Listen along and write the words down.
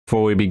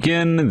Before we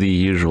begin, the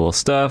usual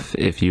stuff.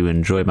 If you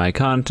enjoy my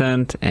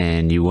content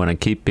and you want to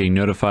keep being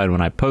notified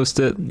when I post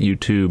it,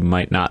 YouTube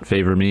might not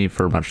favor me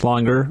for much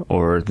longer,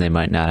 or they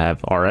might not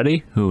have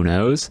already, who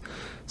knows.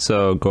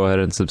 So go ahead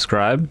and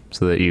subscribe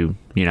so that you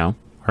know,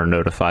 are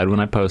notified when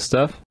I post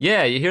stuff.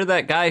 Yeah, you hear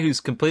that guy who's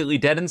completely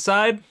dead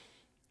inside?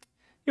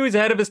 He was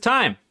ahead of his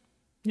time.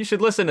 You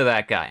should listen to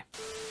that guy.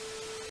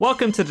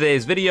 Welcome to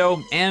today's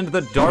video and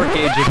the dark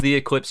age of the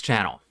Eclipse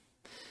channel.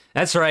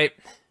 That's right.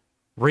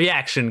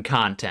 Reaction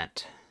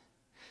content.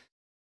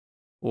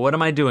 What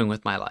am I doing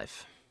with my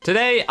life?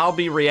 Today, I'll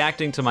be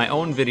reacting to my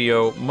own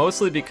video,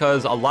 mostly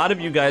because a lot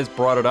of you guys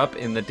brought it up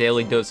in the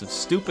Daily Dose of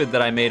Stupid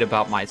that I made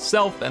about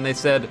myself, and they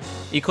said,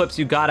 Eclipse,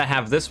 you gotta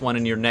have this one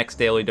in your next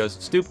Daily Dose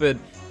of Stupid,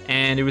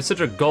 and it was such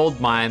a gold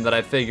mine that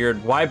I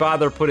figured, why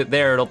bother put it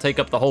there, it'll take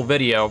up the whole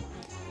video.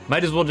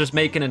 Might as well just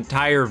make an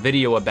entire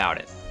video about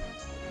it.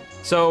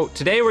 So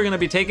today we're gonna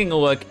be taking a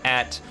look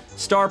at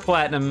Star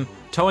Platinum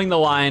towing the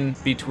line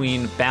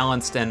between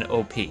balanced and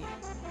OP.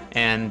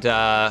 And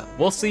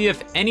we'll see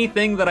if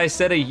anything that I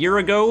said a year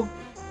ago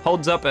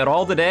holds up at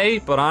all today,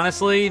 but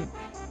honestly,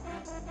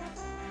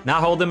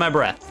 not holding my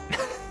breath.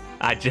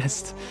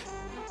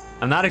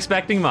 I'm not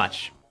expecting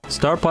much.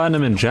 Star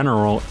Platinum in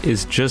general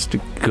is just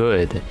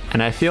good,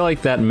 and I feel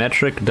like that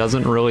metric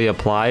doesn't really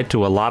apply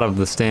to a lot of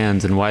the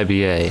stands in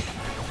YBA.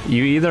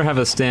 You either have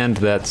a stand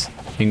that's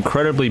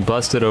incredibly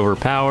busted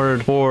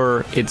overpowered,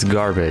 or it's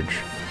garbage.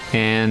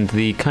 And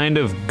the kind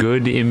of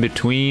good in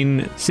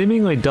between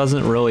seemingly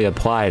doesn't really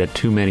apply to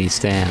too many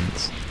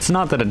stands. It's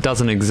not that it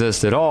doesn't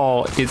exist at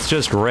all, it's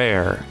just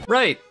rare.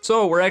 Right,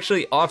 so we're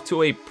actually off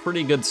to a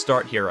pretty good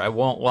start here, I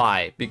won't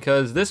lie,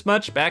 because this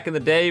much back in the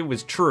day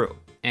was true.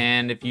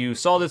 And if you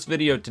saw this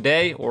video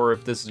today, or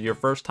if this is your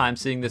first time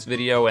seeing this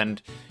video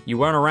and you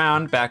weren't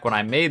around back when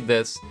I made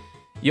this,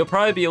 you'll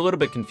probably be a little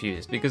bit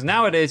confused, because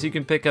nowadays you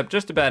can pick up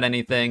just about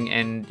anything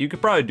and you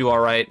could probably do all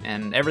right,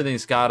 and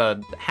everything's got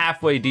a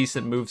halfway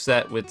decent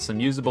moveset with some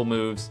usable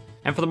moves.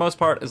 And for the most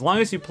part, as long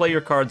as you play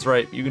your cards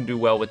right, you can do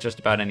well with just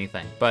about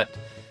anything. But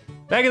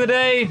back in the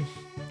day,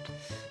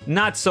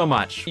 not so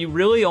much. You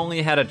really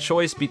only had a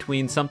choice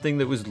between something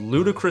that was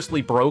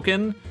ludicrously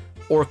broken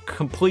or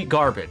complete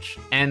garbage,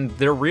 and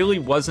there really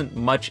wasn't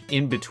much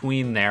in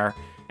between there.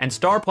 And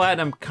Star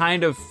Platinum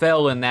kind of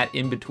fell in that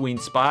in-between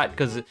spot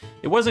because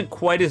it wasn't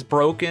quite as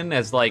broken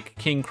as like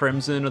King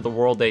Crimson or the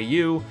World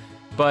AU,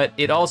 but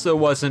it also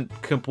wasn't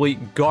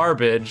complete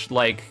garbage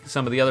like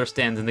some of the other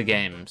stands in the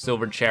game.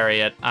 Silver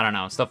Chariot, I don't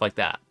know, stuff like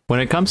that. When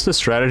it comes to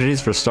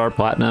strategies for Star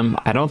Platinum,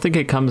 I don't think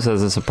it comes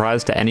as a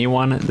surprise to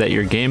anyone that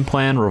your game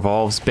plan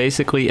revolves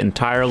basically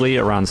entirely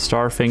around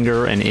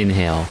Starfinger and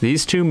Inhale.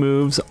 These two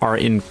moves are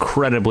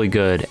incredibly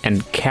good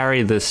and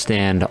carry this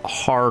stand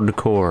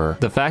hardcore.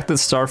 The fact that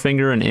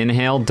Starfinger and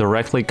Inhale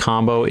directly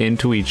combo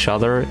into each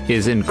other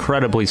is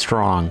incredibly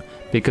strong,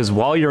 because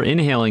while you're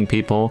inhaling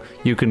people,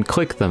 you can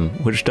click them,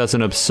 which does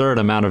an absurd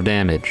amount of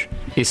damage,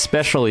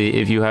 especially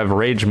if you have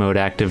Rage Mode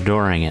active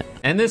during it.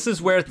 And this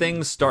is where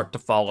things start to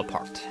fall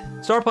apart.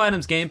 Star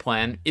Platinum's game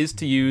plan is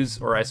to use,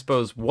 or I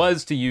suppose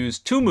was to use,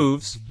 two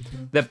moves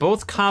that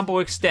both combo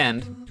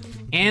extend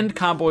and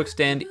combo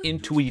extend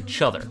into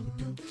each other.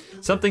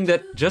 Something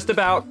that just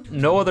about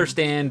no other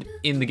stand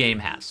in the game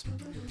has.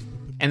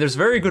 And there's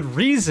very good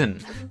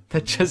reason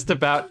that just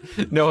about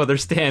no other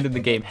stand in the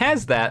game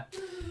has that.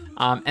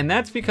 And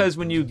that's because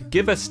when you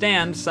give a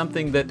stand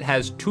something that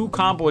has two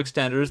combo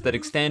extenders that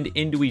extend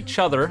into each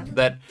other,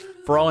 that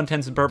for all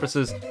intents and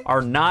purposes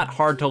are not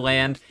hard to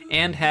land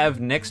and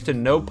have next to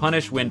no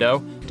punish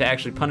window to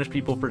actually punish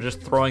people for just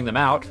throwing them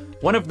out,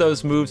 one of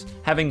those moves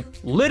having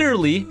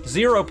literally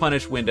zero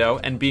punish window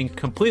and being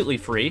completely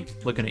free,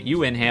 looking at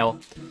you, Inhale,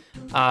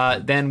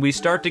 then we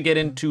start to get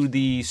into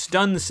the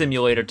stun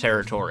simulator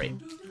territory.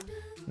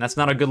 And that's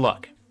not a good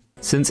look.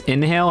 Since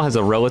Inhale has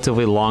a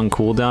relatively long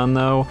cooldown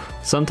though,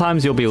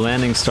 sometimes you'll be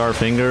landing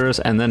Starfingers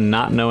and then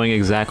not knowing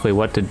exactly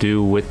what to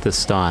do with the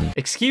stun.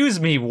 Excuse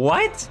me,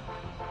 what?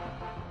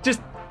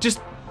 Just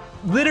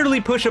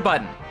literally push a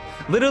button.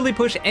 Literally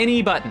push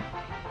any button.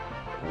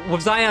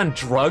 Was I on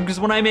drugs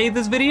when I made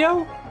this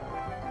video?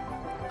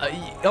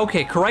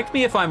 Okay, correct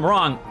me if I'm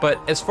wrong, but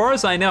as far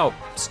as I know,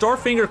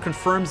 Starfinger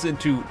confirms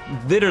into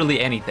literally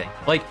anything.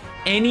 Like,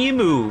 any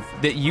move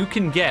that you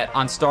can get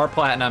on Star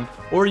Platinum,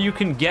 or you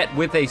can get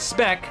with a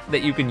spec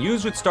that you can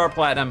use with Star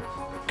Platinum,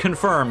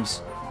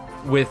 confirms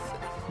with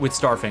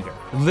Starfinger.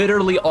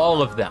 Literally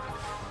all of them.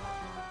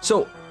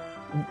 So,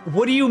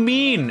 what do you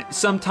mean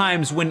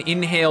sometimes when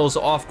Inhale's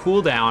off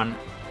cooldown,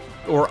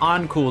 or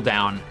on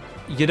cooldown,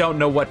 you don't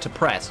know what to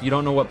press? You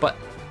don't know what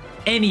button?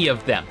 Any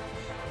of them.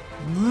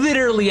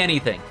 Literally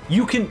anything.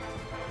 You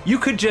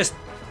could just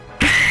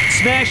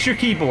smash your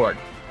keyboard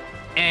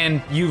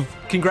and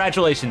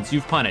congratulations,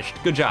 you've punished.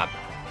 Good job.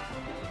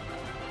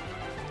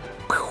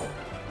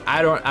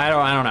 I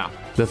don't know.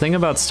 The thing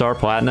about Star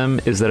Platinum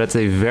is that it's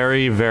a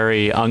very,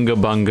 very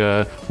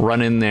unga-bunga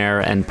run in there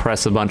and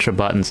press a bunch of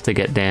buttons to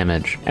get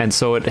damage. And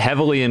so it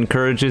heavily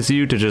encourages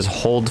you to just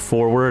hold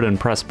forward and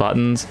press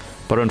buttons,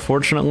 but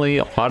unfortunately,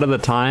 a lot of the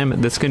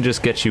time, this can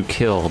just get you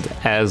killed,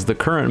 as the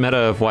current meta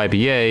of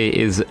YBA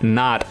is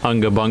not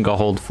unga-bunga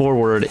hold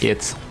forward,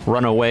 it's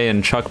run away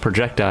and chuck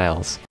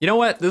projectiles. You know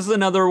what? This is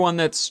another one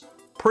that's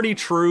pretty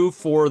true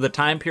for the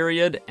time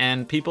period,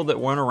 and people that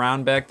weren't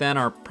around back then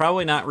are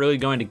probably not really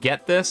going to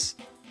get this,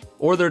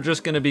 or they're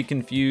just going to be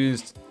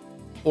confused,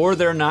 or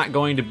they're not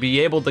going to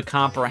be able to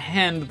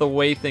comprehend the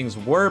way things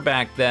were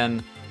back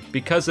then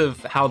because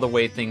of how the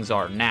way things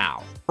are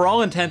now. For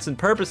all intents and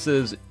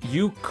purposes,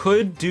 you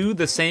could do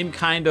the same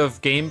kind of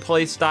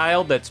gameplay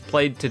style that's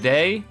played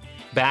today,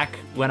 back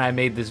when I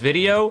made this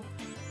video,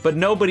 but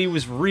nobody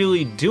was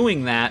really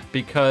doing that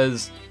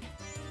because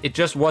it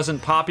just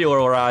wasn't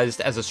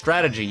popularized as a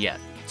strategy yet.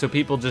 So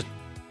people just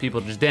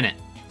didn't.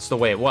 It's the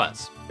way it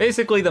was.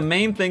 Basically, the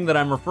main thing that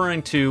I'm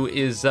referring to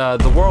is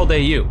the World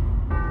AU,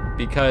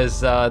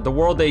 because the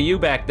World AU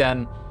back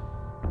then,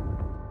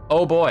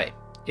 oh boy,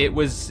 it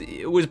was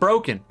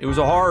broken. It was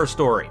a horror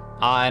story,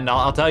 and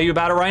I'll tell you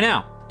about it right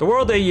now. The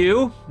World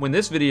AU, when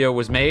this video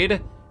was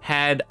made,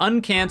 had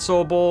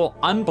uncancelable,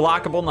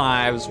 unblockable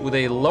knives with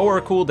a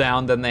lower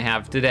cooldown than they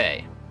have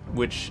today,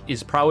 which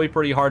is probably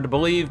pretty hard to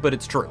believe, but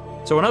it's true.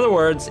 So in other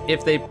words,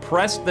 if they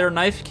pressed their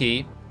knife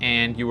key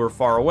and you were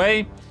far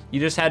away, you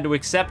just had to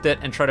accept it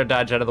and try to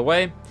dodge out of the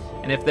way.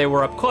 And if they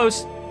were up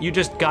close, you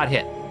just got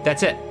hit.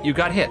 That's it, you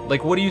got hit.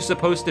 Like, what are you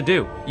supposed to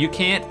do? You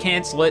can't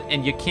cancel it,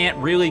 and you can't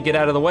really get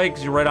out of the way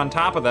because you're right on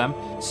top of them.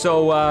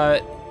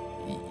 So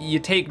you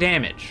take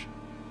damage,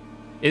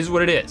 is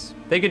what it is.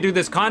 They could do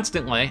this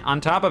constantly,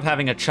 on top of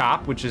having a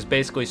chop, which is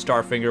basically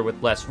Starfinger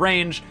with less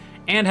range,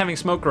 and having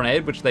Smoke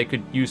Grenade, which they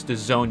could use to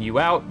zone you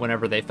out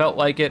whenever they felt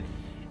like it,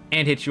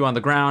 and hit you on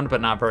the ground,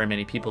 but not very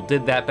many people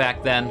did that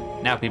back then.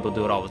 Now people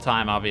do it all the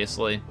time,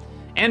 obviously.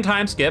 And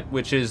Time Skip,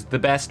 which is the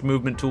best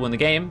movement tool in the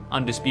game,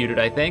 undisputed,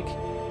 I think.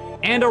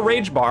 And a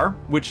Rage Bar,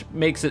 which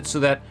makes it so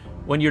that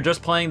when you're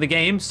just playing the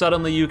game,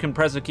 suddenly you can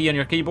press a key on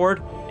your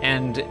keyboard,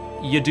 and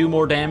you do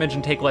more damage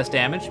and take less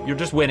damage. You're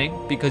just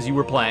winning because you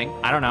were playing.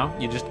 I don't know,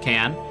 you just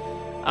can.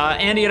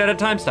 And you had a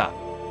time stop.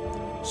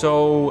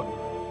 So,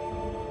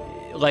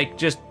 like,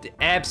 just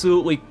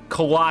absolutely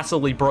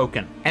colossally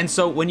broken. And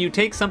so when you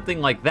take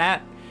something like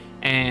that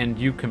and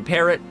you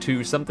compare it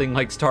to something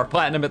like Star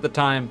Platinum at the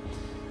time,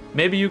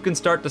 maybe you can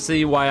start to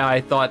see why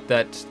I thought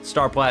that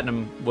Star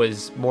Platinum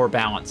was more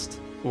balanced,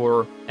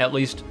 or at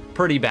least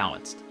pretty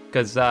balanced,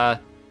 because that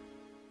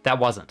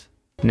wasn't.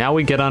 Now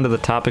we get onto the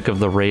topic of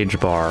the Rage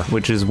Bar,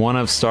 which is one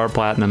of Star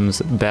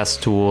Platinum's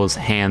best tools,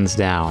 hands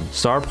down.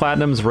 Star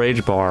Platinum's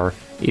Rage Bar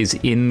is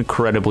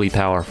incredibly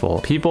powerful.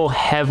 People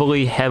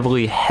heavily,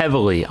 heavily,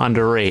 heavily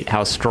underrate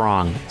how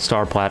strong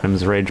Star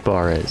Platinum's Rage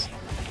Bar is.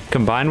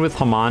 Combined with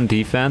Haman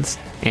defense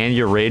and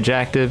your Rage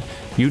active,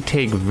 you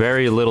take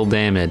very little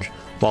damage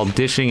while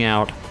dishing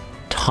out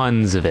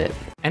tons of it.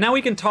 And now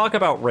we can talk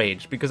about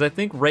Rage, because I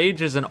think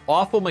Rage is an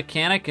awful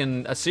mechanic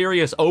and a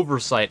serious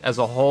oversight as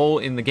a whole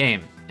in the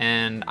game.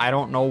 And I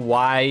don't know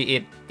why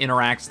it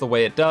interacts the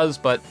way it does,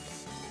 but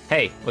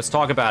hey, let's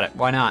talk about it.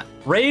 Why not?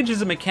 Rage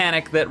is a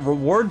mechanic that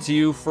rewards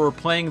you for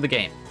playing the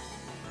game.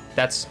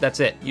 That's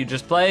it. You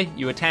just play,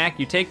 you attack,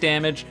 you take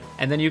damage,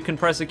 and then you can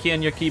press a key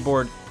on your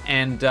keyboard,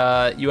 and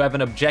you have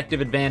an objective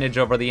advantage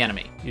over the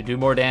enemy. You do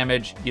more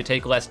damage, you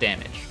take less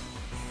damage.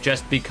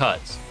 Just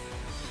because.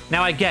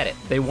 Now I get it.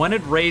 They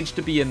wanted Rage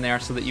to be in there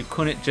so that you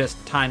couldn't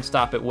just time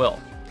stop at will.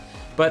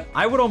 But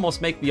I would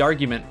almost make the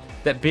argument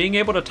that being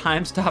able to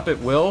time stop at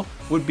will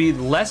would be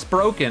less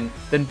broken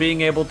than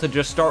being able to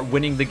just start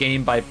winning the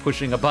game by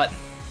pushing a button.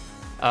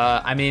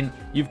 I mean,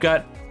 you've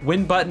got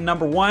win button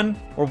number 1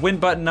 or win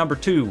button number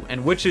 2,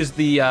 and which is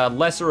the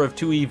lesser of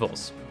two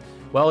evils?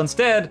 Well,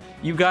 instead,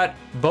 you got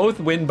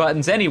both win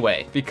buttons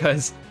anyway,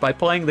 because by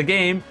playing the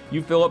game,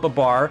 you fill up a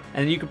bar,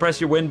 and you can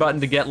press your win button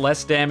to get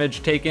less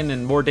damage taken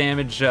and more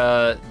damage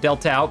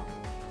dealt out,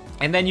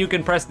 and then you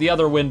can press the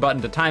other win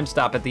button to time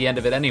stop at the end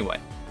of it anyway.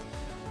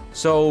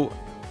 So,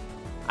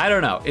 I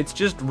don't know, it's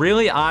just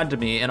really odd to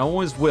me, and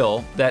always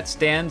will, that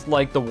stands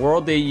like the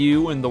World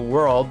AU and the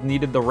World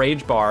needed the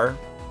Rage Bar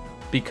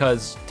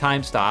because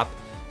time stop,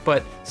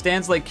 but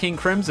stands like King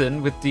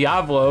Crimson with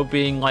Diablo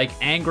being like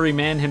Angry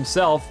Man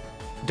himself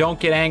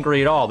don't get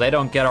angry at all. They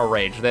don't get a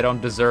rage. They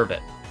don't deserve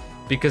it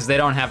because they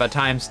don't have a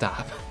time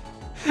stop.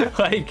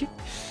 Like,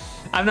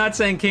 I'm not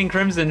saying King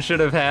Crimson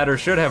should have had or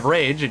should have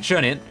rage. It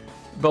shouldn't.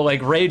 But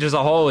like, rage as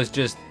a whole is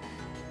just,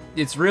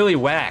 it's really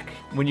whack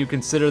when you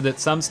consider that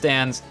some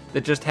stands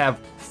that just have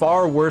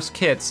far worse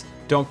kits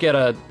don't get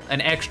an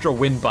extra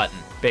win button,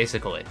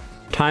 basically.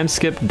 Time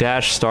skip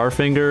dash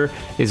Starfinger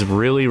is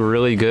really,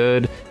 really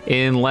good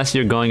unless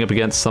you're going up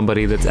against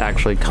somebody that's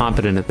actually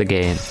competent at the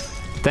game.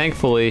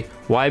 Thankfully,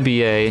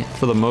 YBA,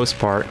 for the most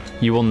part,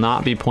 you will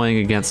not be playing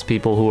against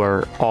people who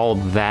are all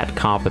that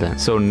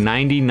competent. So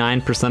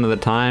 99% of the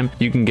time,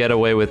 you can get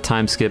away with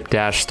time skip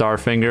dash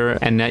Starfinger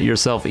and net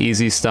yourself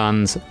easy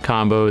stuns,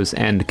 combos,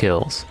 and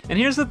kills. And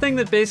here's the thing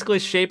that basically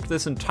shaped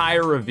this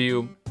entire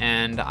review,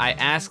 and I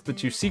ask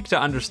that you seek to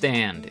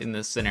understand in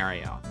this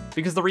scenario.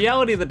 Because the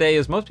reality of the day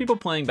is most people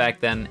playing back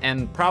then,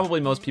 and probably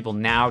most people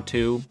now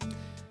too,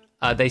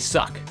 they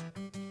suck.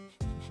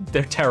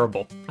 They're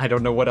terrible. I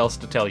don't know what else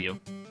to tell you.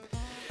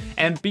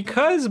 And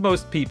because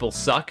most people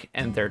suck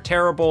and they're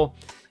terrible,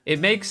 it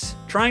makes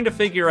trying to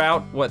figure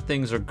out what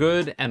things are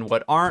good and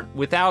what aren't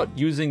without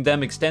using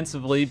them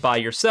extensively by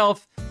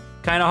yourself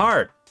kind of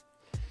hard.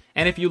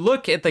 And if you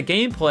look at the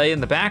gameplay in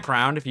the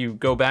background, if you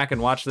go back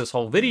and watch this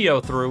whole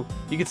video through,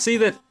 you can see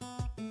that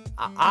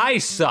I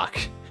suck.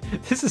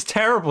 This is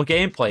terrible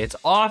gameplay. It's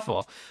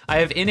awful. I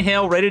have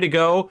Inhale ready to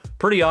go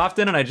pretty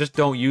often and I just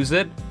don't use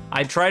it.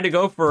 I try to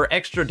go for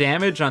extra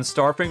damage on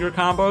Starfinger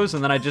combos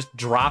and then I just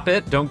drop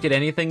it, don't get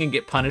anything, and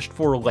get punished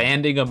for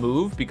landing a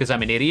move because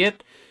I'm an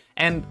idiot.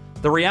 And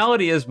the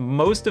reality is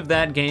most of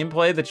that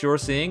gameplay that you're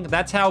seeing,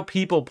 that's how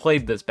people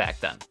played this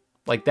back then.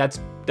 Like that's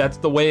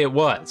the way it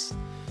was.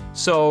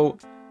 So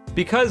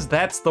because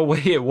that's the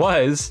way it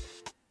was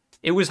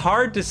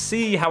hard to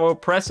see how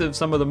oppressive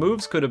some of the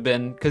moves could have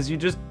been because you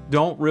just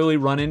don't really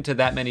run into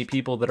that many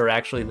people that are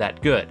actually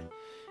that good.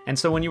 And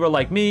so when you were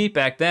like me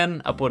back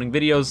then, uploading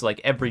videos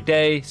like every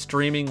day,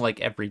 streaming like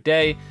every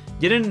day,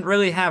 you didn't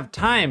really have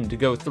time to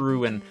go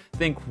through and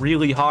think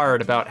really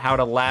hard about how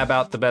to lab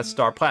out the best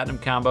Star Platinum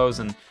combos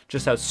and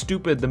just how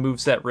stupid the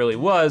moveset really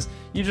was.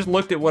 You just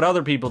looked at what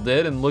other people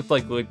did and looked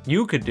like what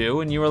you could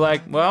do, and you were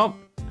like, well,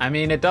 I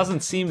mean, it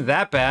doesn't seem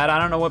that bad. I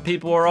don't know what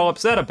people are all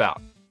upset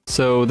about.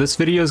 So this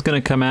video is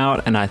going to come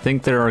out, and I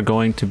think there are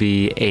going to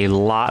be a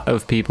lot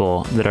of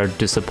people that are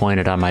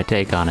disappointed on my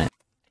take on it.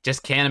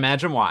 Just can't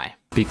imagine why.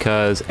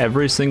 Because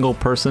every single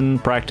person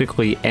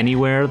practically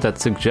anywhere that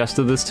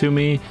suggested this to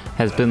me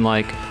has been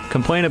like,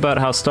 complain about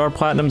how Star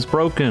Platinum's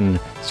broken.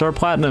 Star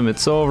Platinum,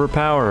 it's so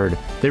overpowered.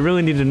 They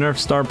really need to nerf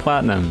Star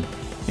Platinum.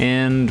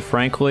 And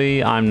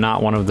frankly, I'm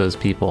not one of those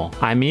people.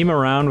 I meme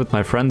around with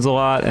my friends a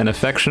lot and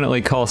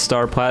affectionately call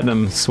Star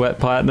Platinum Sweat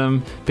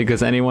Platinum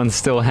because anyone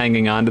still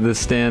hanging on to this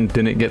stand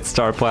didn't get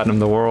Star Platinum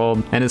the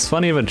world. And as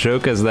funny of a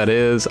joke as that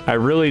is, I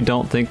really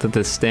don't think that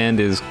this stand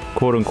is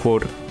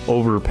quote-unquote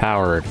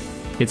overpowered.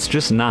 It's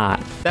just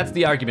not. That's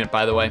the argument,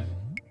 by the way.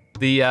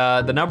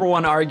 The number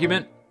one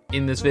argument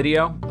in this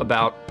video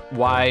about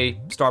why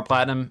Star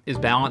Platinum is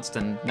balanced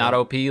and not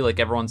OP like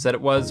everyone said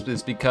it was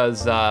is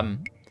because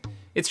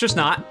it's just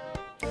not.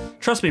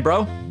 Trust me,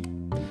 bro.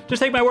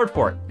 Just take my word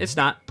for it. It's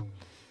not.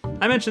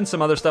 I mentioned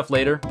some other stuff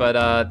later,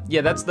 but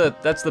yeah, that's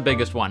the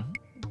biggest one.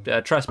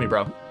 Trust me,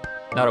 bro.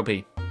 Not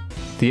OP.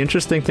 The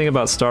interesting thing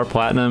about Star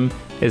Platinum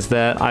is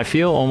that I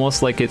feel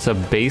almost like it's a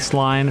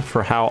baseline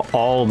for how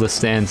all the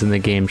stands in the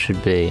game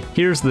should be.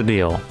 Here's the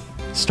deal.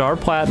 Star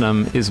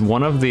Platinum is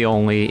one of the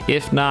only,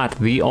 if not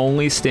the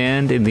only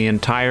stand in the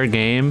entire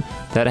game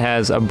that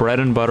has a bread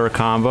and butter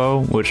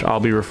combo, which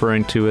I'll be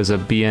referring to as a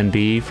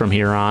BNB from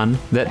here on,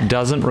 that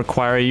doesn't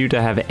require you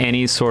to have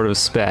any sort of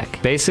spec.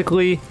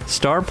 Basically,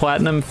 Star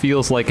Platinum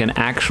feels like an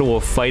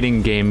actual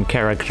fighting game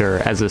character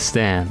as a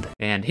stand.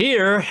 And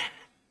here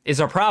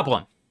is our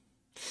problem.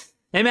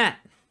 Hey Matt,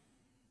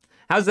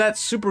 how's that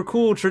super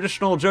cool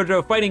traditional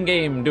JoJo fighting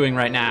game doing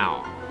right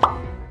now?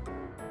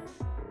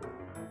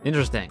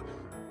 Interesting.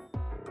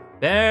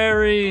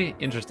 Very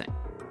interesting.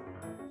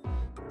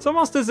 It's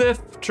almost as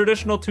if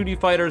traditional 2D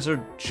fighters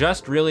are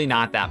just really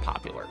not that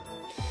popular.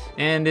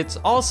 And it's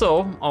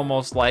also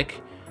almost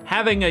like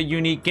having a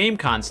unique game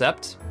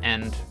concept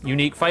and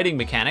unique fighting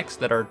mechanics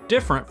that are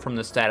different from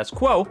the status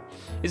quo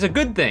is a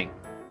good thing,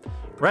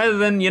 rather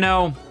than, you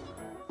know,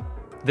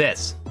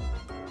 this.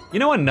 You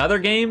know another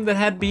game that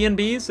had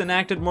BNBs and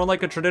acted more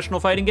like a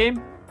traditional fighting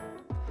game?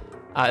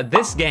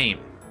 This game.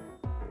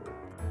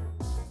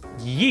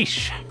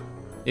 Yeesh.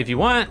 If you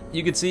want,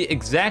 you could see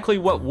exactly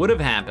what would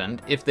have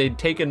happened if they'd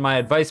taken my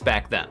advice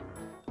back then,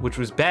 which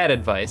was bad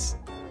advice.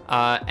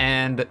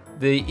 And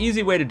the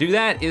easy way to do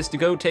that is to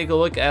go take a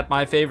look at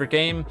my favorite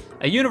game,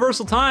 A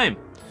Universal Time,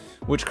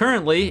 which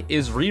currently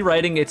is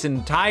rewriting its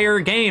entire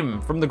game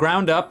from the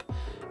ground up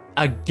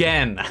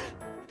again.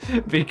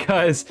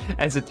 Because,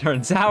 as it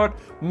turns out,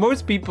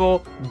 most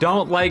people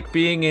don't like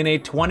being in a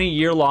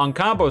 20-year-long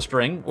combo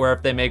string where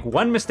if they make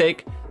one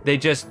mistake, they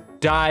just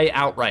die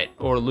outright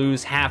or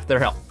lose half their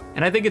health.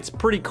 And I think it's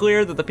pretty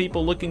clear that the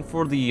people looking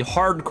for the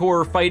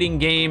hardcore fighting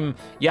game,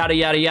 yada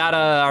yada yada,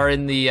 are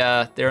in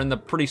the they're in the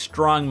pretty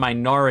strong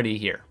minority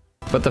here.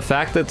 But the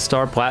fact that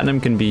Star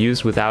Platinum can be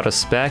used without a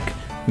spec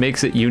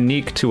makes it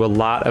unique to a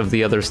lot of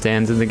the other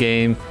stands in the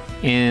game,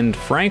 and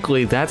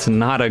frankly, that's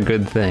not a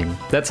good thing.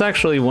 That's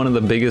actually one of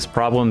the biggest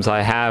problems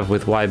I have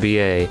with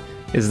YBA,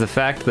 is the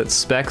fact that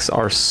specs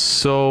are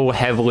so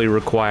heavily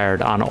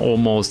required on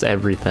almost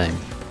everything.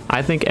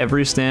 I think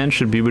every stand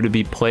should be able to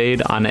be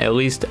played on at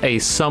least a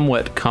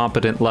somewhat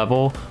competent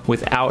level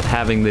without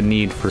having the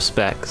need for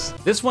specs.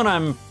 This one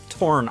I'm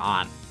torn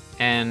on,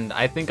 and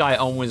I think I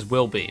always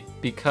will be,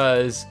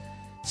 because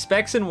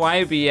specs in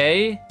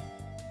YBA,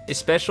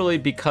 especially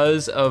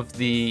because of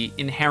the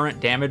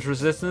inherent damage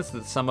resistance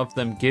that some of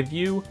them give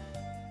you,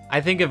 I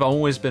think have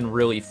always been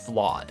really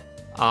flawed.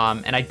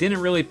 And I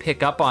didn't really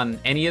pick up on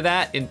any of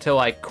that until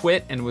I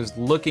quit and was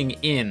looking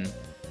in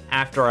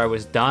after I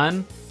was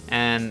done.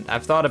 And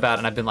I've thought about it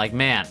and I've been like,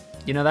 man,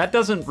 you know, that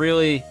doesn't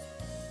really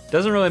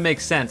make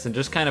sense and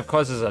just kind of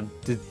causes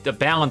a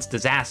balance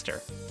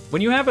disaster.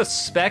 When you have a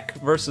spec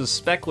versus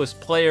specless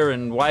player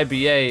in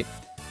YBA,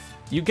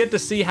 you get to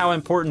see how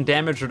important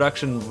damage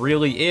reduction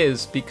really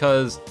is,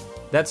 because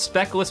that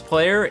specless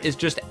player is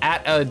just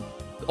at a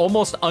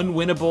almost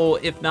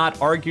unwinnable, if not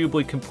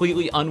arguably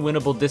completely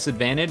unwinnable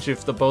disadvantage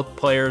if the both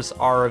players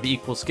are of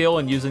equal skill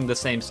and using the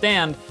same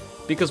stand,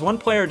 because one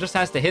player just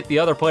has to hit the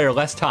other player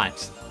less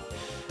times.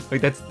 Like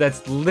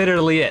that's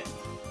literally it.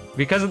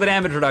 Because of the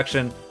damage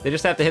reduction, they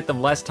just have to hit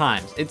them less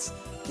times. It's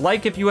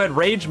like if you had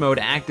rage mode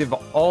active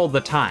all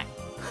the time,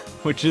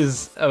 which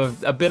is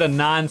a bit of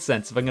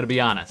nonsense if I'm gonna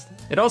be honest.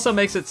 It also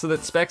makes it so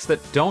that specs that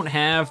don't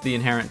have the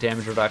inherent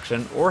damage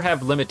reduction or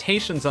have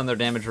limitations on their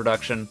damage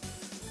reduction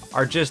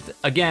are just,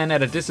 again,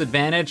 at a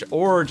disadvantage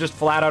or just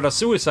flat out a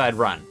suicide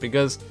run,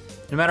 because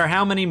no matter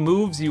how many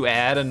moves you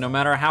add and no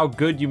matter how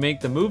good you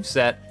make the move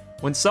set,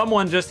 when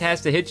someone just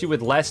has to hit you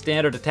with less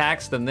standard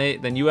attacks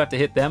than you have to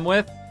hit them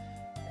with,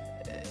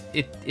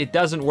 it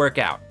doesn't work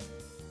out.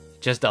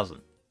 It just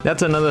doesn't.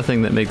 That's another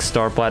thing that makes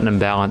Star Platinum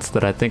balanced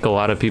that I think a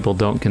lot of people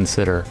don't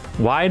consider.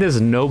 Why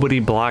does nobody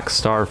block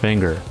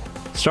Starfinger?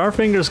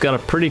 Starfinger's got a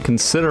pretty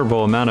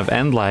considerable amount of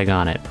end lag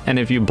on it, and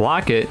if you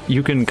block it,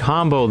 you can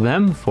combo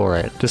them for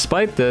it.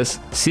 Despite this,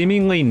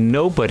 seemingly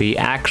nobody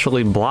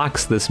actually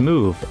blocks this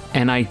move,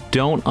 and I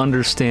don't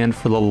understand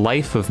for the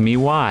life of me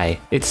why.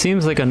 It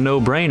seems like a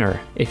no-brainer.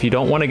 If you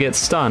don't want to get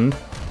stunned,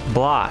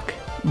 block.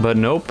 But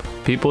nope,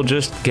 people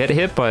just get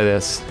hit by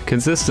this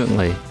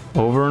consistently,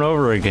 over and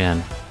over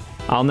again.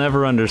 I'll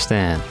never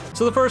understand.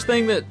 So the first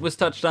thing that was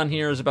touched on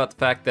here is about the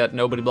fact that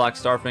nobody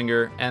blocks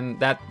Starfinger, and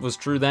that was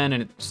true then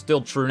and it's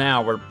still true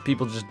now, where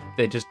people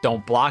just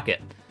don't block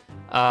it.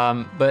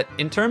 But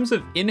in terms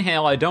of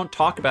Inhale, I don't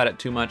talk about it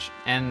too much,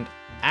 and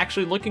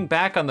actually looking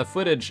back on the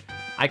footage,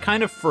 I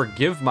kind of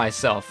forgive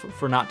myself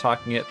for not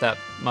talking it that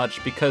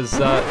much, because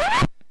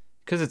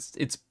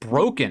it's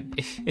broken.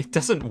 It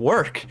doesn't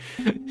work.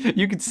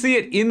 You can see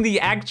it in the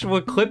actual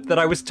clip that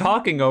I was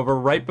talking over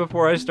right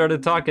before I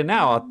started talking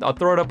now. I'll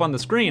throw it up on the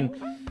screen.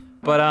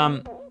 But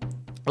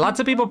lots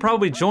of people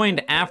probably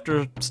joined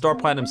after Star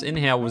Platinum's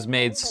Inhale was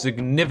made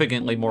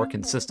significantly more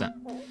consistent.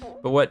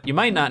 But what you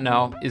might not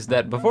know is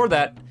that before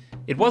that,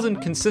 it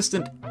wasn't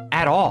consistent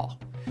at all.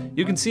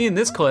 You can see in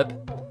this clip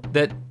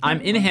that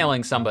I'm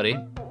inhaling somebody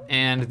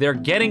and they're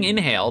getting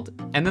inhaled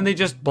and then they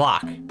just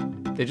block.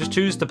 They just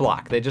choose to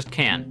block, they just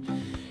can.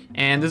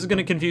 And this is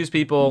gonna confuse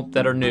people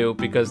that are new,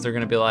 because they're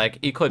gonna be like,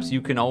 Eclipse,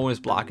 you can always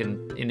block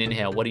in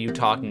Inhale, what are you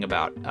talking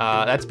about?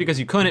 That's because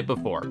you couldn't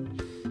before.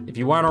 If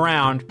you weren't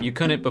around, you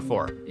couldn't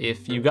before.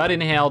 If you got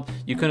inhaled,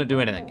 you couldn't do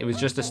anything. It was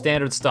just a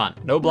standard stun.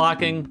 No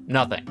blocking,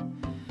 nothing.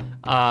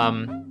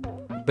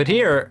 But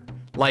here,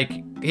 like,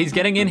 he's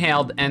getting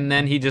inhaled and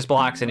then he just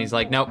blocks and he's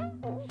like, nope,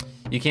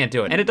 you can't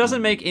do it. And it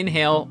doesn't make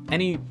Inhale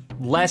any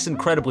less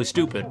incredibly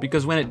stupid,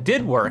 because when it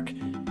did work,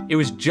 it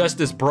was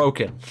just as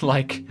broken.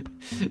 Like,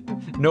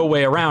 no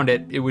way around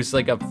it. It was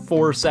like a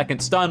 4-second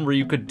stun where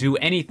you could do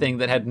anything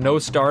that had no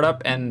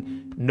startup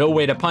and no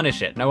way to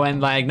punish it. No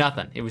end lag,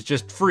 nothing. It was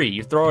just free.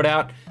 You throw it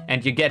out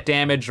and you get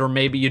damage, or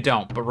maybe you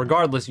don't. But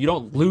regardless, you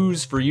don't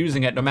lose for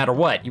using it no matter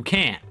what. You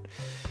can't.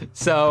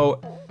 So,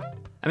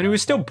 I mean, it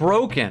was still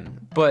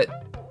broken, but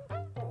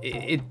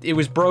it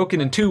was broken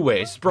in two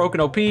ways. It's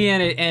broken OP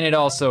and it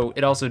also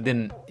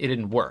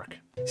didn't work.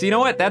 So you know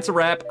what, that's a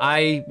wrap.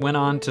 I went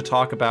on to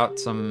talk about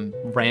some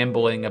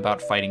rambling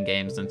about fighting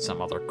games and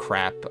some other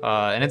crap,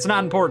 and it's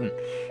not important.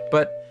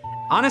 But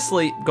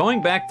honestly,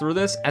 going back through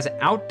this, as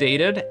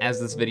outdated as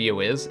this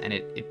video is, and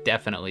it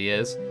definitely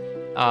is,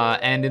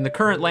 and in the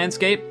current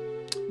landscape,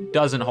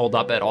 doesn't hold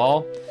up at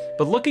all.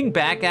 But looking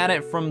back at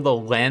it from the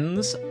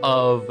lens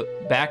of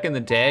back in the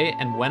day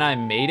and when I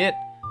made it,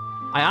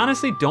 I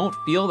honestly don't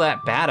feel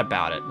that bad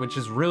about it, which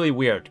is really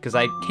weird, because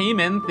I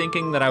came in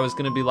thinking that I was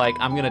gonna be like,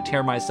 I'm gonna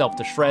tear myself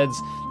to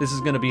shreds, this is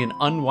gonna be an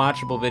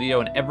unwatchable video,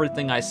 and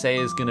everything I say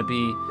is gonna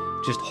be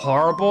just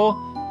horrible.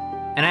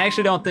 And I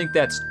actually don't think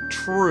that's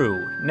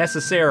true,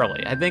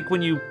 necessarily. I think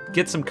when you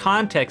get some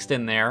context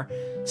in there,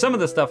 some of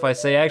the stuff I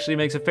say actually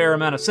makes a fair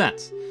amount of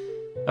sense.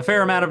 A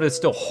fair amount of it is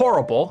still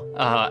horrible,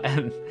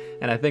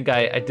 and I think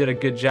I did a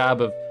good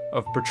job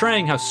of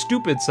portraying how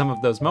stupid some of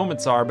those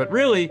moments are, but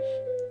really,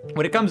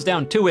 when it comes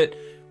down to it,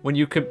 when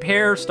you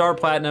compare Star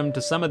Platinum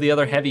to some of the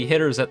other heavy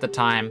hitters at the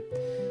time,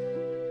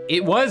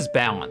 it was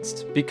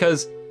balanced,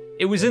 because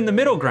it was in the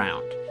middle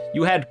ground.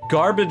 You had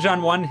garbage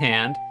on one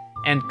hand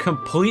and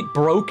complete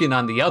broken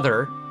on the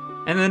other,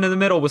 and then in the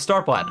middle was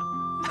Star Platinum.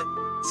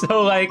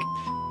 So like,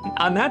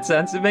 on that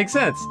sense, it makes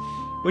sense.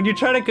 When you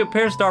try to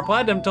compare Star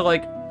Platinum to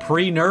like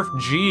pre-nerf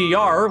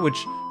GER,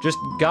 which just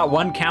got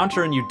one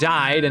counter and you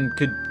died and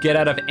could get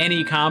out of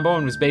any combo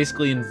and was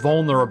basically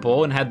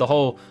invulnerable and had the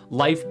whole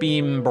life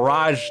beam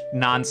barrage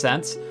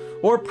nonsense.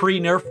 Or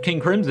pre-nerf King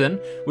Crimson,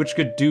 which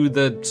could do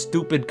the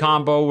stupid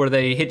combo where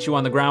they hit you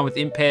on the ground with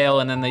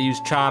Impale and then they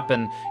use Chop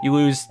and you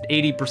lose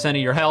 80% of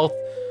your health.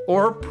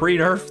 Or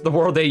pre-nerf the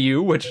World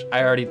AU, which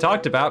I already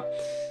talked about.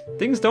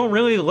 Things don't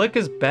really look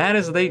as bad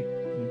as they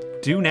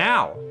do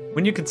now.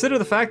 When you consider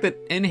the fact that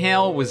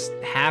Inhale was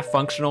half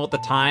functional at the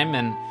time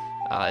and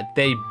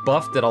they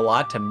buffed it a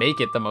lot to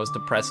make it the most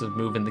oppressive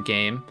move in the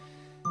game,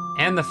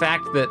 and the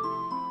fact that,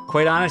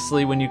 quite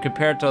honestly, when you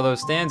compare it to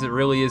those stands, it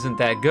really isn't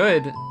that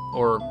good,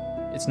 or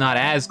it's not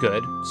as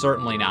good,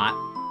 certainly not.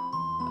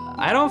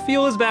 I don't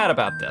feel as bad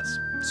about this.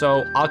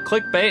 So I'll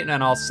clickbait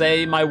and I'll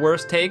say my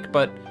worst take,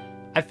 but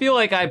I feel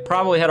like I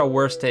probably had a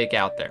worse take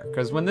out there,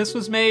 because when this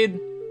was made,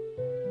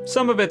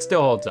 some of it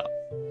still holds up.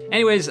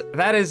 Anyways,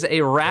 that is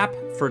a wrap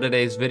for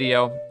today's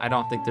video. I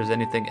don't think there's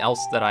anything else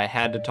that I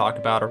had to talk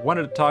about or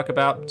wanted to talk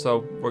about,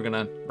 so we're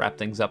gonna wrap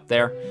things up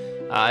there.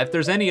 If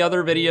there's any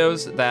other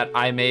videos that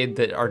I made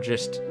that are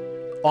just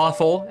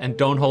awful and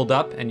don't hold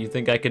up and you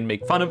think I can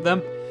make fun of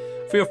them,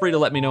 feel free to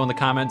let me know in the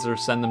comments or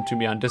send them to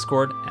me on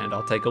Discord and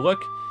I'll take a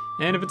look.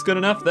 And if it's good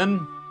enough,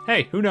 then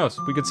hey, who knows?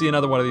 We could see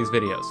another one of these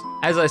videos.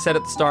 As I said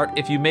at the start,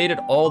 if you made it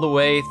all the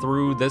way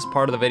through this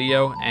part of the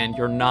video and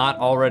you're not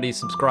already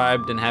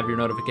subscribed and have your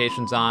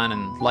notifications on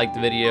and liked the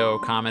video,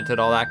 commented,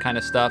 all that kind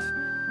of stuff,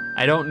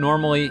 I don't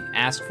normally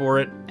ask for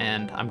it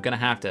and I'm gonna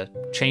have to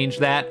change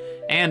that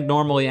and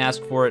normally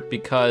ask for it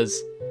because,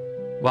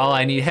 well,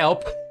 I need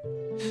help.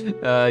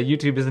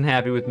 YouTube isn't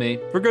happy with me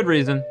for good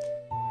reason.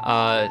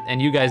 And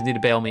you guys need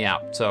to bail me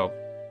out, so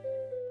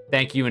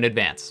thank you in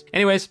advance.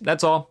 Anyways,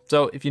 that's all.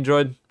 So if you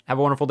enjoyed, have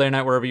a wonderful day or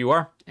night wherever you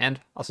are, and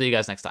I'll see you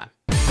guys next time.